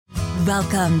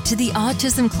Welcome to the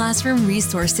Autism Classroom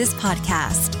Resources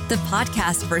Podcast, the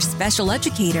podcast for special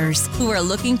educators who are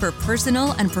looking for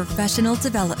personal and professional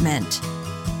development.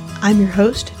 I'm your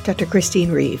host, Dr.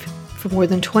 Christine Reeve. For more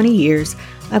than 20 years,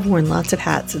 I've worn lots of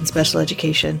hats in special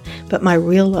education, but my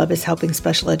real love is helping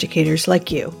special educators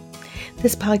like you.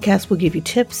 This podcast will give you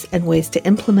tips and ways to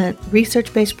implement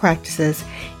research-based practices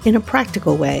in a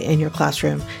practical way in your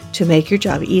classroom to make your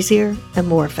job easier and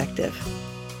more effective.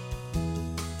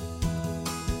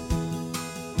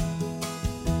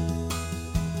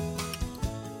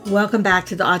 Welcome back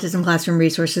to the Autism Classroom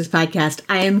Resources Podcast.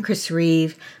 I am Chris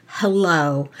Reeve.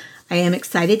 Hello. I am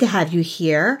excited to have you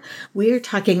here. We are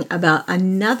talking about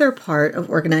another part of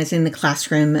organizing the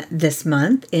classroom this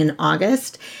month in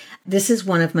August. This is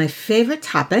one of my favorite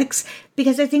topics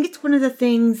because I think it's one of the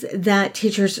things that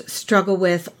teachers struggle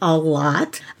with a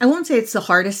lot. I won't say it's the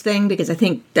hardest thing because I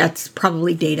think that's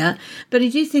probably data, but I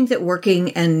do think that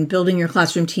working and building your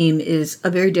classroom team is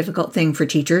a very difficult thing for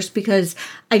teachers because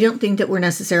I don't think that we're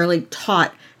necessarily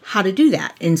taught how to do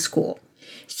that in school.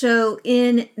 So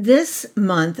in this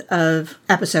month of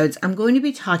episodes, I'm going to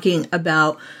be talking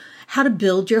about how to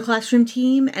build your classroom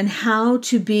team and how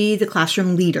to be the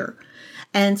classroom leader.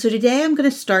 And so today I'm going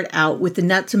to start out with the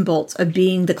nuts and bolts of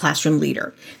being the classroom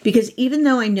leader, because even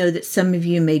though I know that some of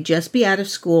you may just be out of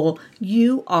school,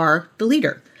 you are the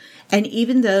leader. And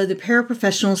even though the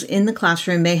paraprofessionals in the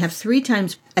classroom may have 3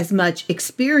 times as much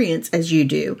experience as you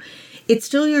do, it's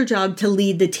still your job to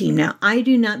lead the team. Now, I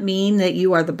do not mean that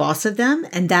you are the boss of them,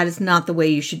 and that is not the way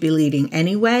you should be leading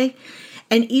anyway.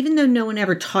 And even though no one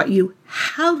ever taught you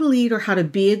how to lead or how to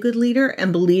be a good leader,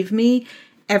 and believe me,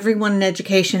 everyone in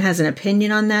education has an opinion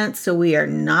on that, so we are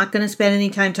not going to spend any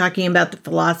time talking about the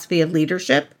philosophy of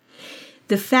leadership.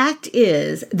 The fact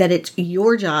is that it's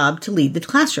your job to lead the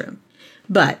classroom.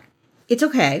 But it's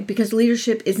okay because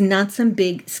leadership is not some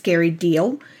big scary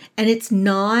deal, and it's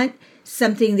not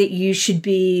something that you should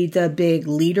be the big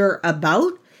leader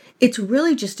about. It's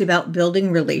really just about building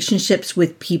relationships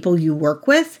with people you work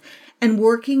with and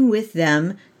working with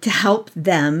them to help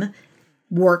them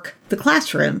work the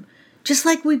classroom, just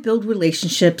like we build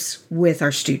relationships with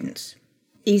our students.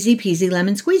 Easy peasy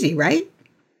lemon squeezy, right?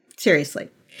 Seriously.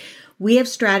 We have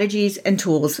strategies and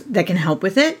tools that can help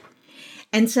with it.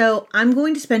 And so I'm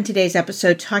going to spend today's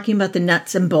episode talking about the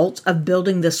nuts and bolts of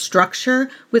building the structure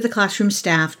with the classroom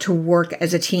staff to work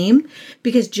as a team,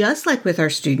 because just like with our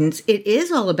students, it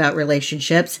is all about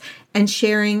relationships and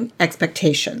sharing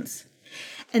expectations.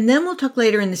 And then we'll talk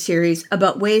later in the series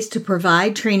about ways to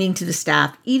provide training to the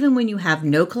staff even when you have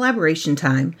no collaboration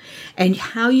time, and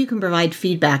how you can provide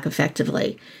feedback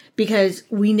effectively, because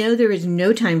we know there is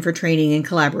no time for training and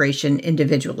collaboration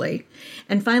individually.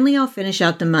 And finally, I'll finish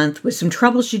out the month with some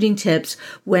troubleshooting tips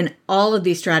when all of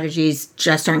these strategies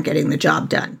just aren't getting the job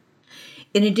done.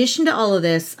 In addition to all of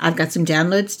this, I've got some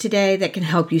downloads today that can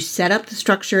help you set up the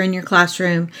structure in your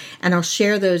classroom, and I'll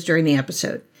share those during the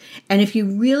episode. And if you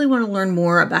really want to learn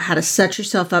more about how to set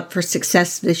yourself up for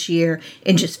success this year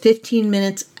in just 15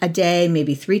 minutes a day,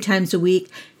 maybe 3 times a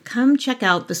week, come check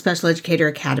out the Special Educator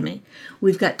Academy.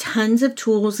 We've got tons of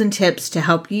tools and tips to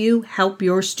help you help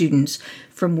your students,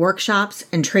 from workshops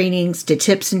and trainings to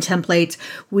tips and templates.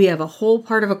 We have a whole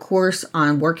part of a course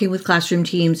on working with classroom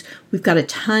teams. We've got a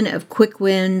ton of quick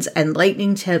wins and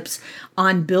lightning tips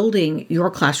on building your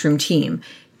classroom team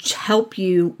to help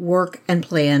you work and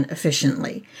plan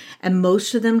efficiently. And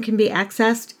most of them can be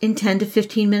accessed in 10 to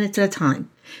 15 minutes at a time.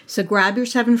 So grab your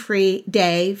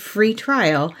 7-day free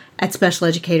trial at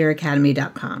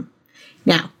specialeducatoracademy.com.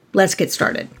 Now, let's get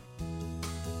started.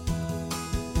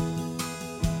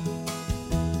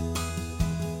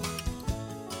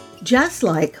 Just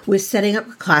like with setting up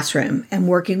a classroom and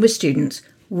working with students,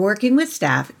 working with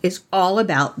staff is all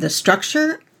about the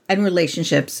structure and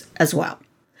relationships as well.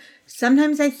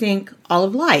 Sometimes I think all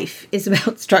of life is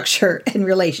about structure and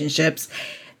relationships,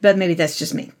 but maybe that's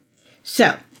just me.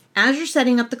 So, as you're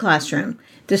setting up the classroom,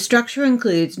 the structure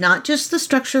includes not just the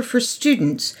structure for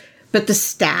students, but the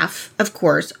staff, of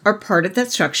course, are part of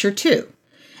that structure too.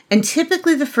 And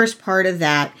typically the first part of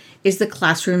that is the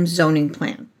classroom zoning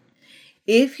plan.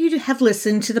 If you have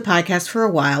listened to the podcast for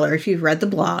a while, or if you've read the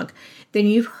blog, then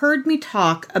you've heard me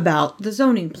talk about the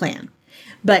zoning plan.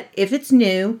 But if it's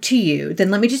new to you,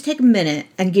 then let me just take a minute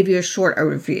and give you a short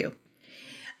overview.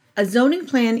 A zoning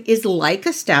plan is like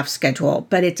a staff schedule,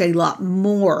 but it's a lot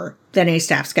more than a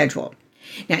staff schedule.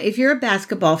 Now, if you're a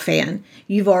basketball fan,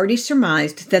 you've already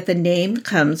surmised that the name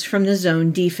comes from the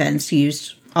zone defense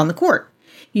used on the court.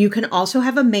 You can also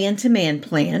have a man-to-man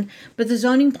plan, but the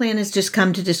zoning plan has just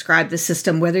come to describe the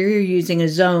system, whether you're using a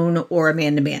zone or a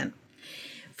man-to-man.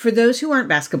 For those who aren't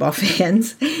basketball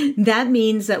fans, that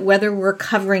means that whether we're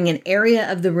covering an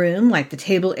area of the room, like the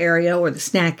table area or the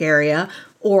snack area,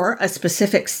 or a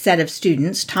specific set of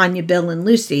students, Tanya, Bill, and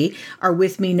Lucy, are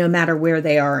with me no matter where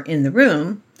they are in the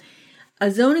room,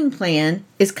 a zoning plan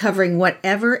is covering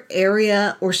whatever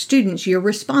area or students you're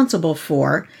responsible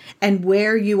for and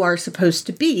where you are supposed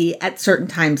to be at certain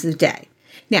times of day.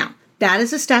 Now, that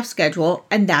is a staff schedule,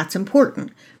 and that's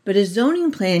important, but a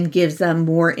zoning plan gives them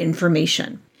more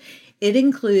information. It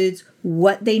includes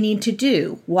what they need to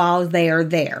do while they are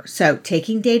there. So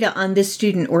taking data on this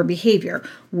student or behavior,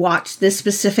 watch this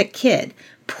specific kid,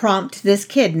 prompt this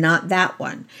kid, not that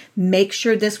one, make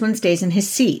sure this one stays in his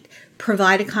seat,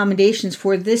 provide accommodations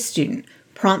for this student,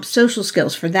 prompt social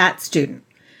skills for that student,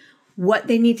 what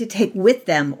they need to take with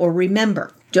them or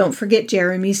remember. Don't forget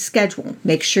Jeremy's schedule.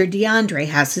 Make sure DeAndre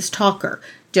has his talker.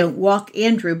 Don't walk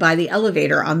Andrew by the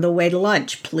elevator on the way to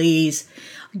lunch, please.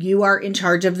 You are in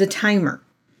charge of the timer.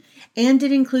 And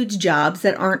it includes jobs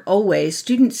that aren't always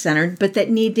student-centered, but that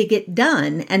need to get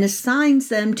done and assigns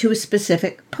them to a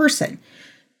specific person,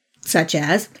 such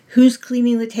as who's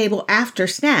cleaning the table after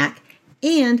snack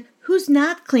and who's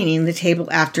not cleaning the table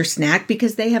after snack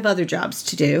because they have other jobs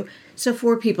to do. So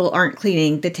 4 people aren't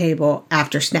cleaning the table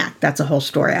after snack. That's a whole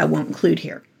story I won't include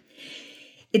here.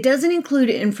 It doesn't include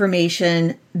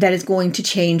information that is going to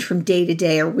change from day to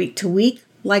day or week to week,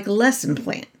 like a lesson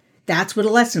plan. That's what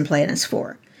a lesson plan is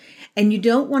for. And you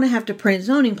don't want to have to print a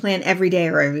zoning plan every day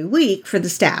or every week for the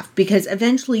staff, because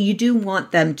eventually you do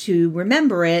want them to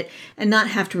remember it and not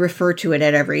have to refer to it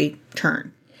at every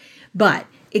turn. But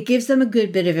it gives them a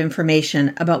good bit of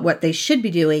information about what they should be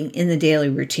doing in the daily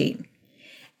routine.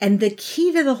 And the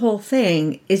key to the whole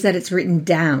thing is that it's written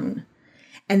down.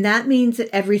 And that means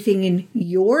that everything in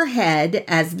your head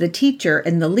as the teacher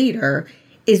and the leader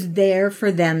is there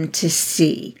for them to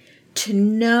see, to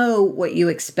know what you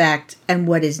expect and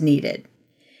what is needed.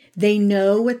 They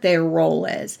know what their role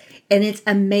is. And it's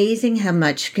amazing how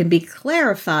much can be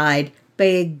clarified by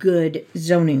a good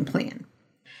zoning plan.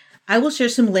 I will share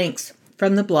some links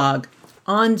from the blog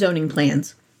on zoning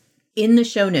plans in the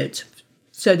show notes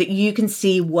so that you can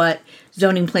see what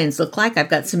zoning plans look like. I've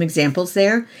got some examples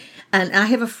there. And I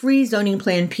have a free zoning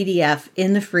plan PDF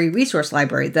in the free resource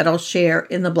library that I'll share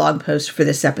in the blog post for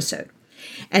this episode.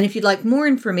 And if you'd like more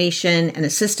information and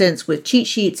assistance with cheat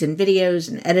sheets and videos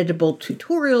and editable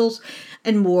tutorials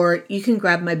and more, you can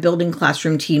grab my Building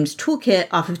Classroom Teams toolkit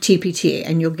off of TPT,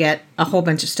 and you'll get a whole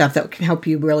bunch of stuff that can help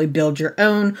you really build your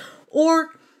own, or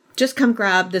just come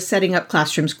grab the Setting Up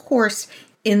Classrooms course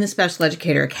in the Special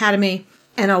Educator Academy,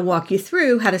 and I'll walk you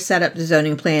through how to set up the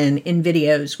zoning plan in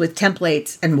videos with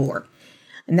templates and more.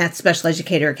 And that's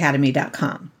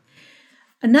specialeducatoracademy.com.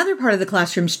 Another part of the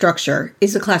classroom structure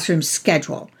is the classroom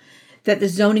schedule that the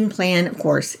zoning plan, of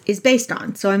course, is based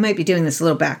on. So I might be doing this a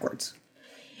little backwards.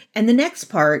 And the next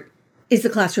part is the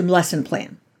classroom lesson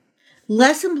plan.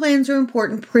 Lesson plans are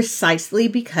important precisely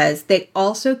because they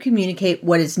also communicate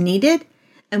what is needed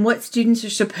and what students are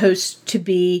supposed to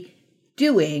be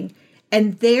doing,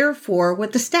 and therefore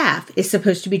what the staff is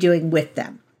supposed to be doing with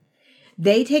them.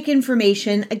 They take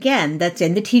information, again, that's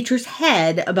in the teacher's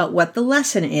head about what the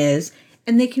lesson is,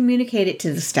 and they communicate it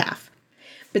to the staff.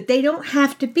 But they don't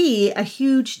have to be a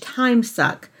huge time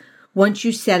suck once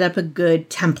you set up a good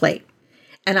template.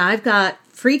 And I've got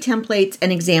free templates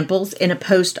and examples in a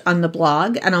post on the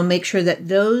blog, and I'll make sure that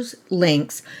those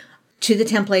links to the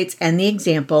templates and the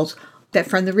examples that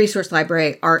from the resource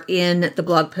library are in the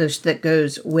blog post that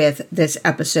goes with this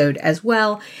episode as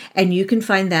well. And you can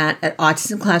find that at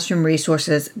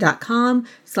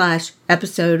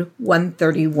autismclassroomresources.com/episode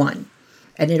 131.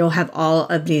 And it'll have all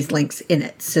of these links in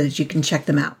it so that you can check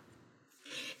them out.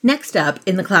 Next up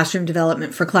in the classroom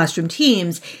development for classroom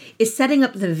teams is setting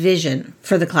up the vision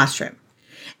for the classroom.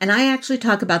 And I actually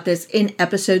talk about this in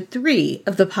episode 3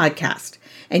 of the podcast.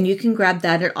 And you can grab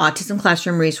that at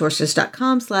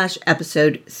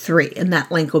autismclassroomresources.com/episode 3. And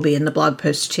that link will be in the blog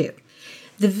post too.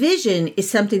 The vision is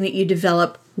something that you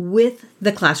develop with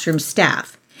the classroom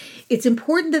staff. It's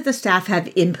important that the staff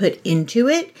have input into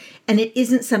it, and it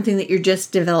isn't something that you're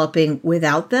just developing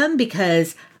without them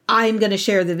because I'm going to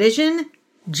share the vision.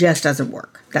 Just doesn't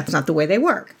work. That's not the way they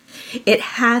work. It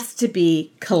has to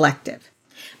be collective.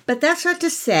 But that's not to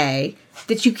say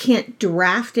that you can't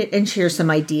draft it and share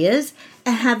some ideas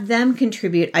and have them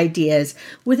contribute ideas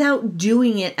without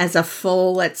doing it as a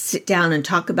full, let's sit down and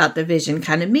talk about the vision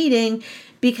kind of meeting,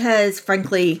 because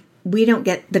frankly, we don't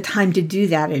get the time to do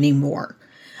that anymore.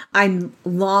 I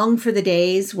long for the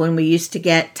days when we used to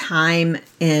get time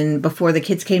in before the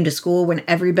kids came to school, when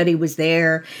everybody was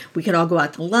there. We could all go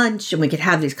out to lunch and we could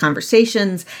have these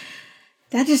conversations.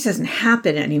 That just doesn't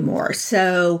happen anymore.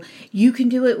 So you can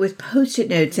do it with Post-it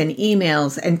notes and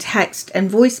emails and text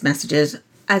and voice messages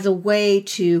as a way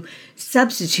to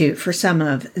substitute for some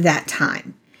of that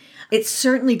time. It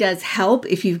certainly does help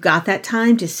if you've got that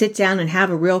time to sit down and have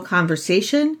a real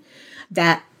conversation.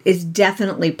 That is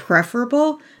definitely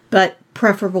preferable, but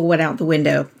preferable went out the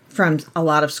window from a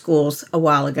lot of schools a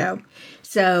while ago.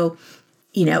 So,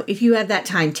 if you have that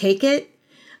time, take it.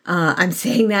 I'm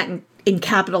saying that in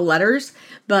capital letters,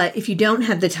 but if you don't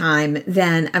have the time,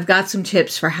 then I've got some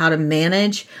tips for how to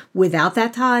manage without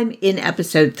that time in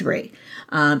episode 3.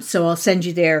 So I'll send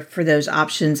you there for those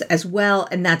options as well.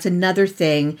 And that's another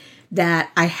thing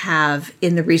that I have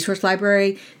in the resource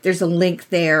library. There's a link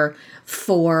there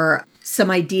for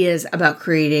some ideas about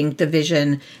creating the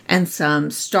vision and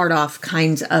some start off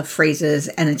kinds of phrases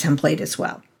and a template as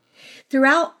well.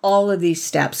 Throughout all of these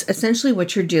steps, essentially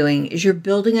what you're doing is you're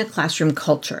building a classroom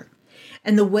culture.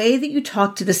 And the way that you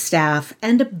talk to the staff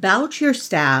and about your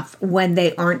staff when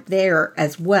they aren't there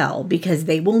as well, because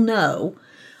they will know,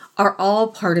 are all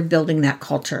part of building that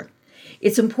culture.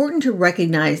 It's important to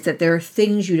recognize that there are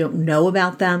things you don't know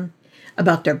about them,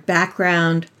 about their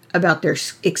background, about their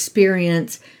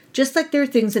experience, just like there are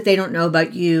things that they don't know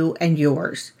about you and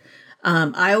yours.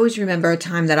 I always remember a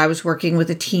time that I was working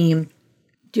with a team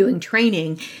doing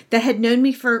training that had known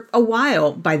me for a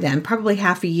while by then, probably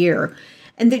half a year,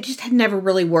 and they just had never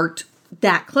really worked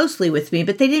that closely with me,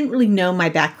 but they didn't really know my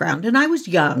background. And I was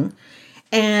young,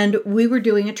 and we were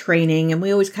doing a training, and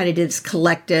we always kind of did this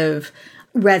collective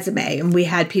resume, and we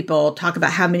had people talk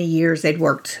about how many years they'd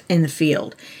worked in the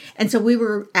field. And so we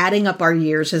were adding up our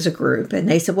years as a group, and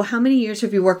they said, well, how many years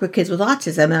have you worked with kids with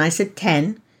autism? And I said,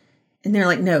 10. And they're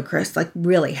like, no, Chris, like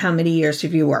really, how many years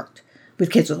have you worked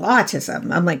with kids with autism?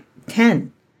 I'm like,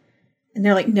 10. And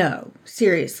they're like, no,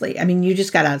 seriously. I mean, you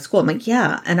just got out of school. I'm like,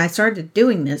 yeah. And I started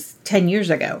doing this 10 years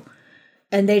ago.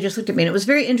 And they just looked at me. And it was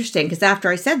very interesting because after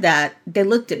I said that, they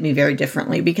looked at me very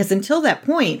differently because until that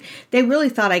point, they really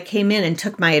thought I came in and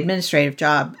took my administrative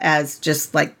job as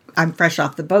just like I'm fresh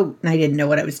off the boat and I didn't know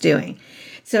what I was doing.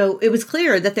 So it was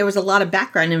clear that there was a lot of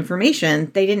background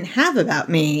information they didn't have about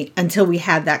me until we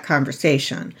had that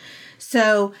conversation.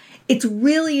 So it's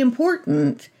really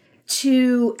important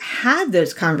to have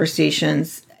those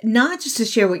conversations, not just to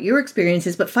share what your experience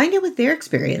is, but find out what their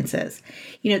experience is.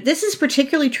 This is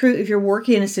particularly true if you're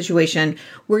working in a situation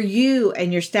where you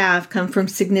and your staff come from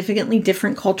significantly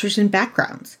different cultures and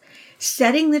backgrounds.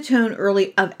 Setting the tone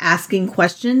early of asking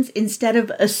questions instead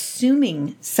of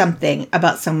assuming something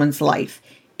about someone's life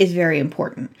is very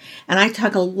important. And I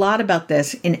talk a lot about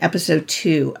this in episode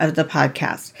 2 of the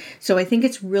podcast. So I think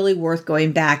it's really worth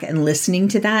going back and listening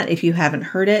to that if you haven't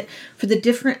heard it, for the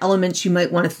different elements you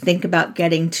might want to think about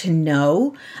getting to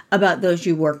know about those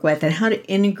you work with and how to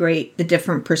integrate the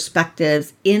different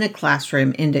perspectives in a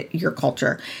classroom into your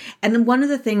culture. And then one of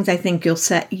the things I think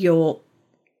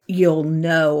you'll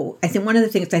know, I think one of the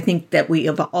things I think that we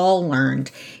have all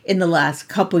learned in the last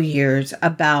couple years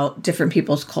about different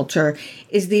people's culture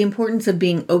is the importance of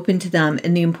being open to them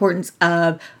and the importance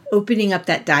of opening up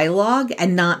that dialogue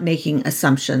and not making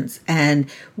assumptions and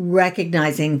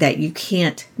recognizing that you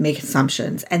can't make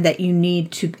assumptions and that you need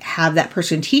to have that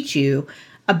person teach you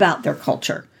about their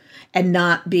culture and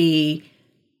not be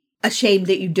ashamed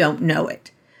that you don't know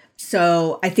it.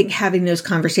 So I think having those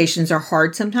conversations are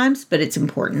hard sometimes, but it's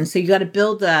important. So you got to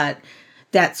build that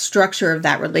structure of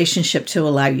that relationship to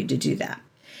allow you to do that.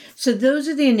 So those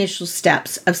are the initial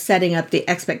steps of setting up the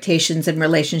expectations and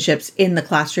relationships in the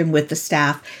classroom with the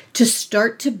staff to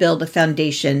start to build a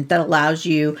foundation that allows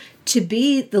you to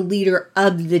be the leader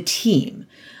of the team,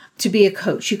 to be a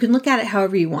coach. You can look at it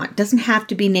however you want. It doesn't have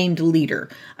to be named leader.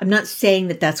 I'm not saying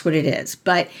that that's what it is,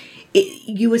 but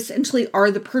you essentially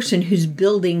are the person who's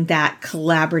building that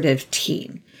collaborative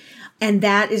team. And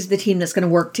that is the team that's going to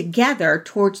work together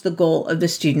towards the goal of the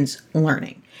students'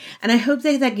 learning. And I hope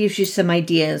that gives you some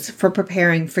ideas for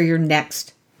preparing for your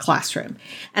next classroom.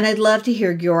 And I'd love to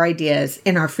hear your ideas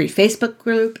in our free Facebook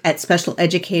group at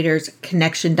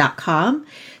specialeducatorsconnection.com.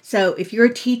 So if you're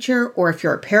a teacher or if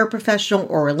you're a paraprofessional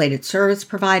or related service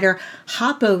provider,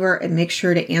 hop over and make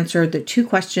sure to answer the 2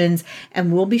 questions,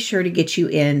 and we'll be sure to get you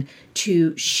in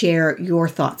to share your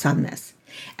thoughts on this.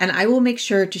 And I will make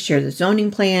sure to share the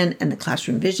zoning plan and the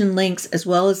classroom vision links, as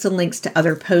well as the links to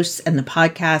other posts and the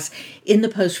podcast in the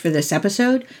post for this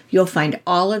episode. You'll find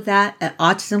all of that at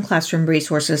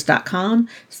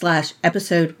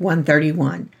autismclassroomresources.com/episode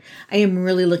 131. I am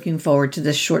really looking forward to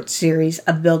this short series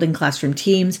of building classroom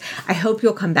teams. I hope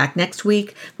you'll come back next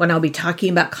week when I'll be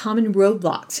talking about common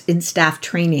roadblocks in staff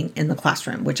training in the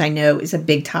classroom, which I know is a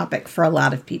big topic for a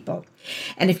lot of people.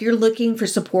 And if you're looking for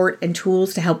support and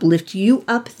tools to help lift you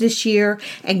up this year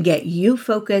and get you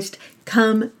focused,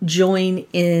 come join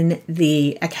in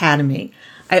the Academy.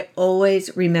 I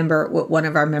always remember what one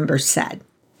of our members said.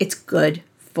 It's good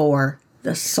for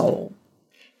the soul.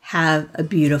 Have a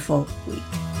beautiful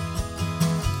week.